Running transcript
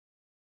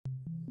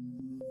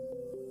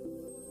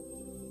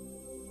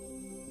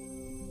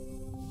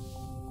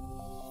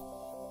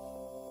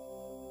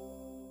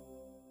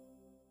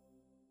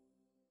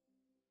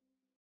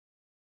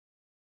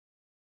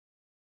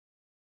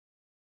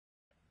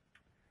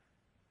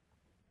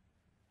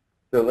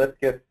So let's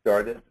get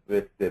started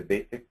with the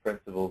basic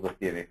principles of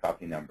DNA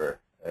copy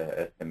number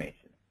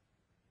estimation.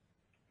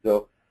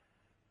 So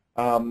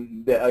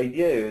the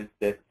idea is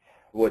that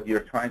what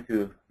you're trying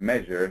to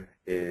measure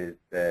is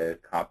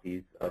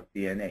copies of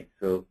DNA.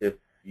 So if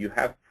you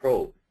have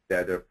probes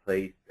that are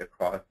placed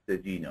across the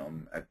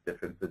genome at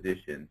different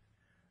positions,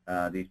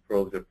 these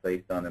probes are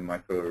placed on a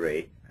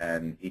microarray,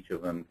 and each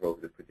of them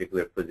probes a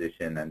particular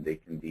position, and they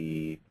can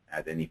be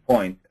at any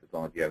point as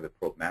long as you have the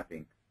probe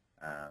mapping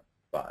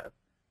file.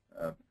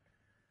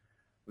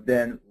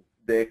 Then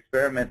the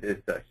experiment is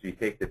such. You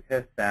take the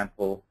test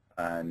sample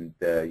and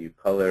you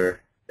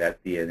color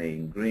that DNA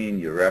in green,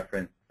 your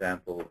reference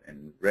sample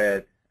in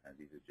red, and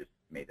these are just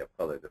made-up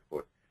colors, of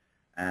course,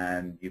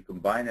 and you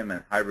combine them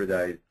and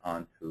hybridize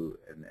onto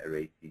an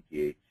array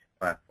CGH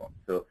platform.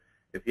 So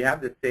if you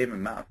have the same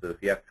amount, so if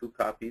you have 2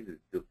 copies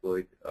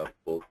deployed of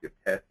both your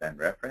test and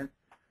reference,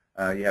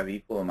 you have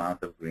equal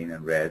amounts of green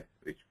and red,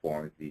 which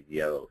forms these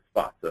yellow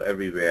spots. So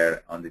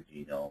everywhere on the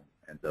genome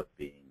ends up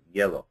being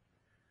yellow.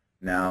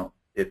 Now,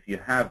 if you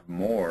have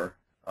more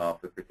of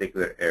a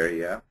particular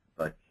area,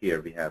 like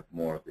here we have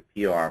more of the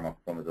P arm of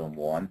chromosome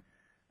 1,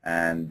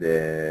 and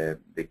the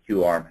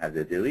Q arm has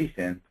a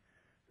deletion,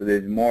 so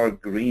there's more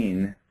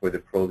green for the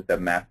probes that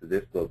map to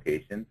this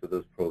location, so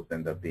those probes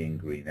end up being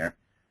greener,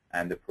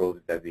 and the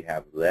probes that we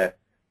have less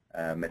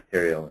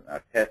material in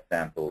our test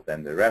sample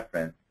than the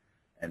reference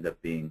end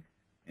up being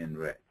in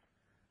red.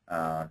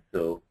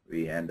 So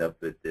we end up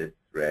with this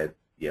red,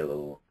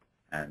 yellow,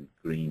 and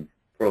green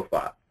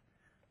profile.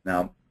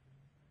 Now,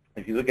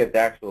 if you look at the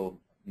actual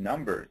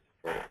numbers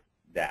for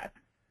that,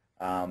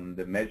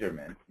 the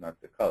measurement, not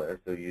the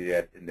color, so you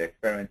get in the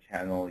experiment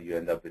channel, you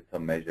end up with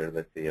some measure,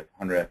 let's say of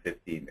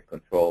 150, in the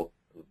control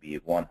it would be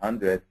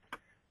 100.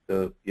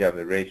 So you have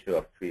a ratio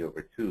of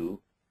 3/2,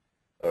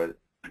 or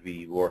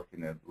we work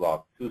in a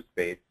log 2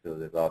 space, so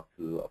the log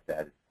 2 of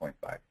that is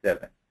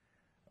 0.57.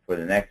 For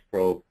the next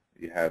probe,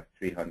 you have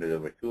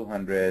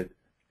 300/200,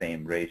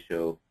 same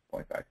ratio,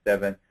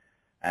 0.57.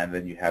 And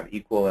when you have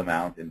equal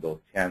amount in both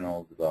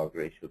channels, the log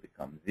ratio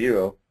becomes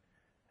 0.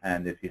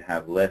 And if you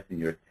have less in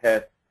your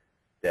test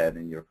than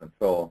in your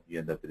control, you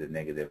end up with a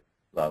negative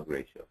log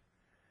ratio.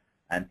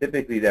 And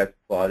typically that's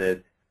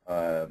plotted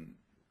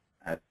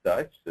as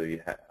such, so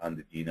you have on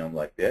the genome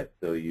like this.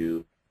 So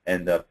you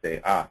end up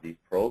saying, these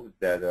probes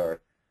that are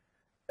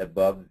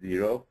above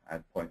 0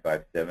 at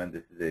 0.57,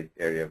 this is an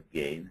area of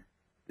gain.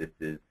 This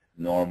is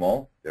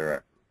normal.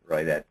 They're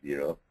right at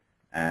 0.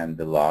 And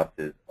the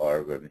losses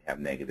are when we have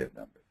negative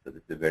numbers. So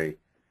this is a very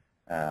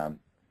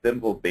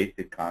simple,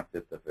 basic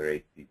concept of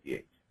array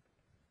CGH.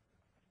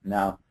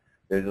 Now,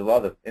 there's a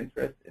lot of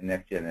interest in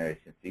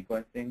next-generation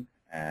sequencing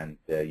and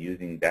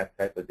using that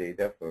type of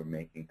data for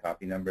making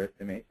copy number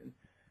estimations.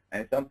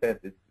 And in some sense,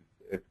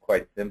 it's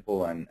quite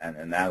simple and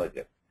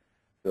analogous.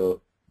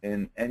 So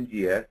in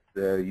NGS,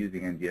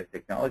 using NGS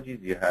technologies,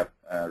 you have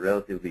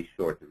relatively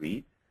short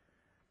reads.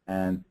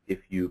 And if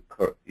you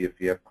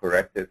have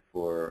corrected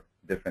for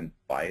different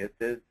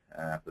biases,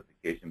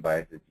 amplification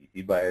biases,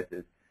 GC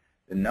biases,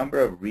 the number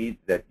of reads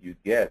that you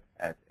get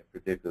at a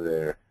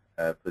particular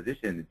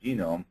position in the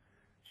genome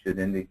should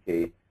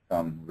indicate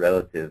some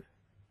relative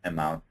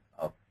amount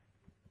of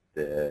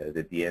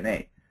the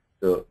DNA.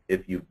 So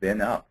if you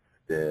bin up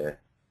the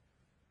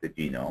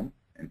genome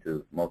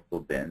into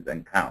multiple bins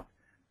and count,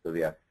 so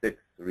we have 6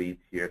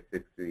 reads here,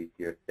 6 reads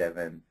here,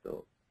 7,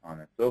 so on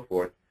and so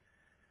forth,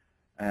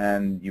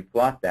 and you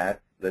plot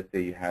that, let's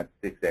say you had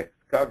 6x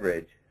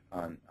coverage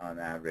on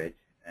average,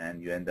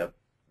 and you end up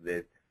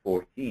with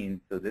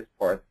 14, so this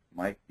part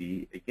might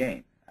be a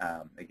gain,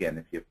 again,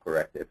 if you've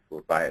corrected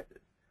for biases.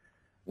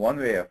 One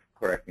way of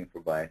correcting for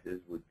biases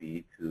would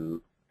be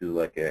to do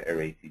like an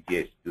array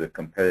CGH, do a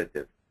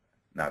comparative,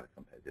 not a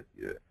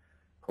competitive,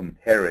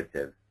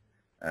 comparative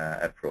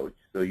approach.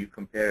 So you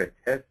compare a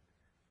test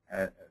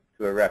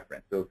to a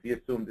reference. So if you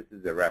assume this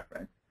is a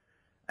reference,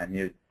 and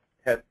you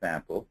test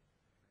sample,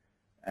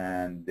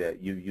 and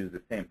you use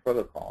the same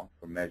protocol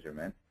for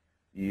measurement,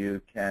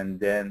 you can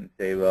then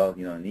say, well,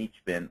 in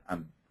each bin,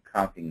 I'm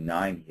counting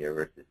 9 here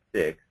versus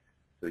 6,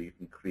 so you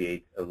can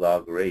create a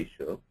log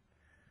ratio.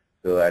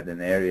 So at an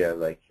area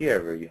like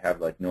here where you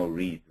have like no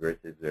reads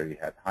versus where you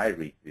had high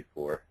reads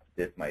before,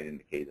 this might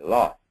indicate a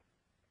loss.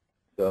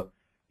 So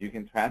you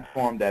can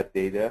transform that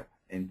data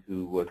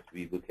into what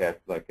we look at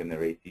like an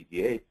array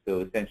CGH. So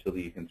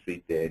essentially you can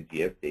treat the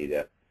NGS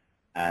data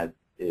as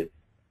if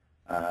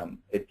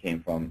it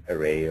came from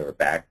array or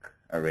back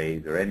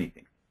arrays or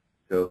anything.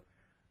 So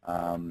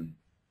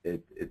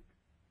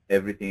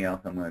everything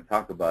else I'm going to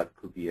talk about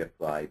could be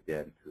applied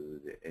then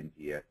to the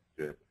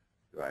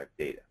NGS-derived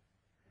data.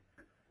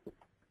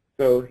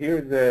 So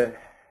here's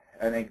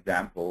an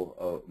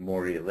example, a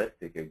more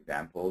realistic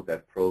example,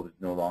 that probes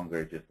no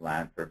longer just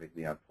land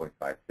perfectly on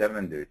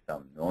 0.57. There's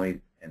some noise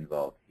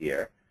involved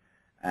here.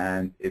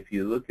 And if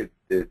you look at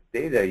this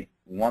data,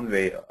 one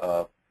way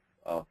of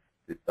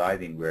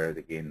deciding where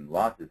the gain and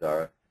losses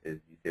are is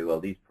you say, well,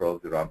 these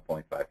probes are on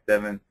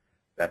 0.57.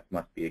 That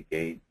must be a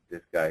gain.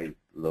 This guy is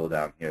low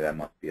down here. That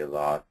must be a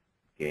loss,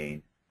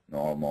 gain,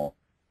 normal,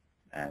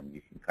 and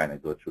you can kind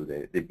of go through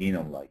the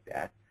genome like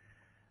that.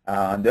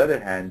 On the other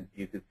hand,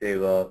 you could say,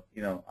 well,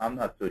 I'm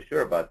not so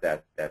sure about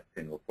that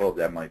single probe.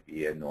 That might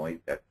be a noise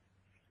that's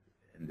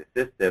in the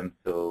system,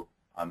 so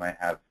I might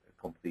have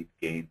a complete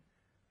gain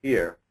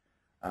here.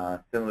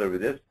 Similar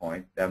with this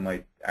point, that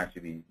might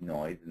actually be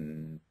noise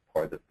and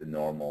part of the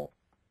normal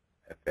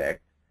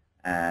effect.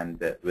 And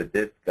with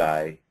this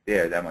guy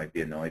there, that might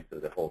be a noise, so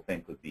the whole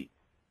thing could be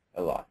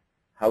a loss.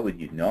 How would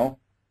you know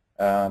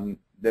that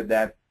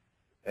that's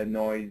a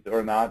noise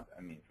or not?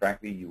 I mean,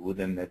 frankly, you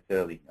wouldn't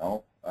necessarily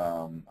know.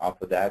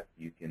 Off of that,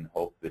 you can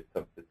hope with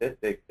some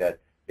statistics that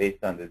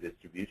based on the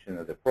distribution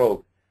of the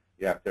probe,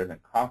 you have certain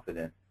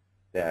confidence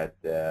that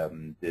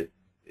this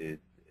is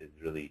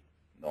really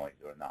noise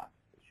or not.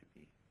 It should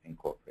be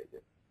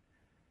incorporated.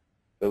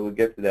 So we'll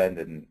get to that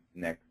in the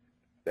next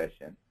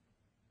session.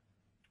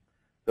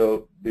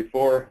 So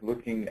before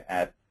looking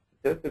at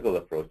statistical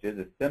approaches,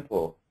 a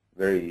simple,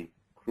 very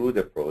crude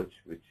approach,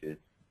 which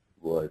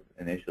was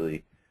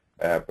initially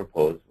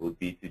proposed, would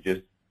be to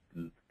just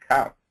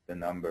count the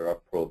number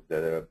of probes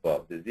that are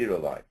above the 0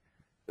 line.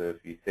 So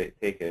if you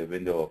take a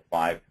window of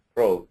 5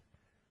 probes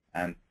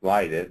and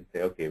slide it and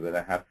say, okay, when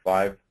I have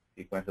 5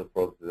 sequential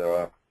probes that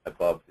are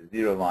above the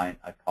 0 line,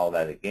 I call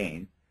that a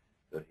gain.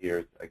 So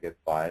here's, I get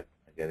 5,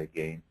 I get a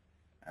gain.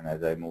 And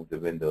as I move the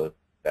windows,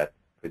 that's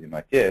pretty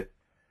much it.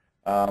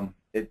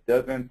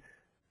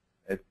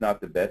 It's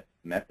not the best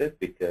method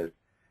because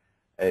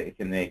it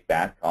can make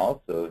bad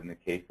calls. So in a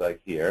case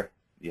like here,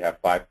 you have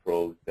 5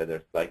 probes that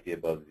are slightly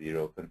above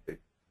 0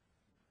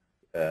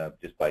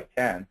 just by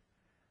chance,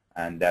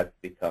 and that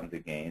becomes a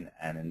gain.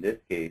 And in this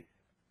case,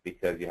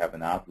 because you have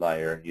an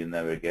outlier, you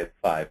never get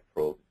 5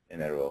 probes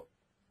in a row,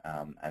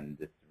 and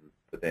this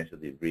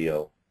potentially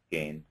real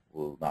gain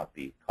will not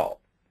be called.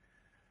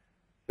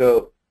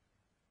 So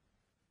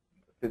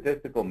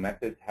statistical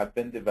methods have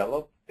been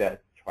developed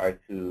that try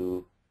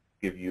to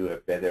give you a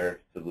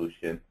better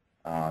solution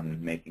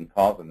on making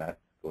calls, and that's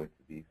going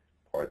to be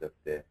part of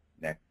the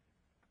next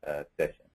session.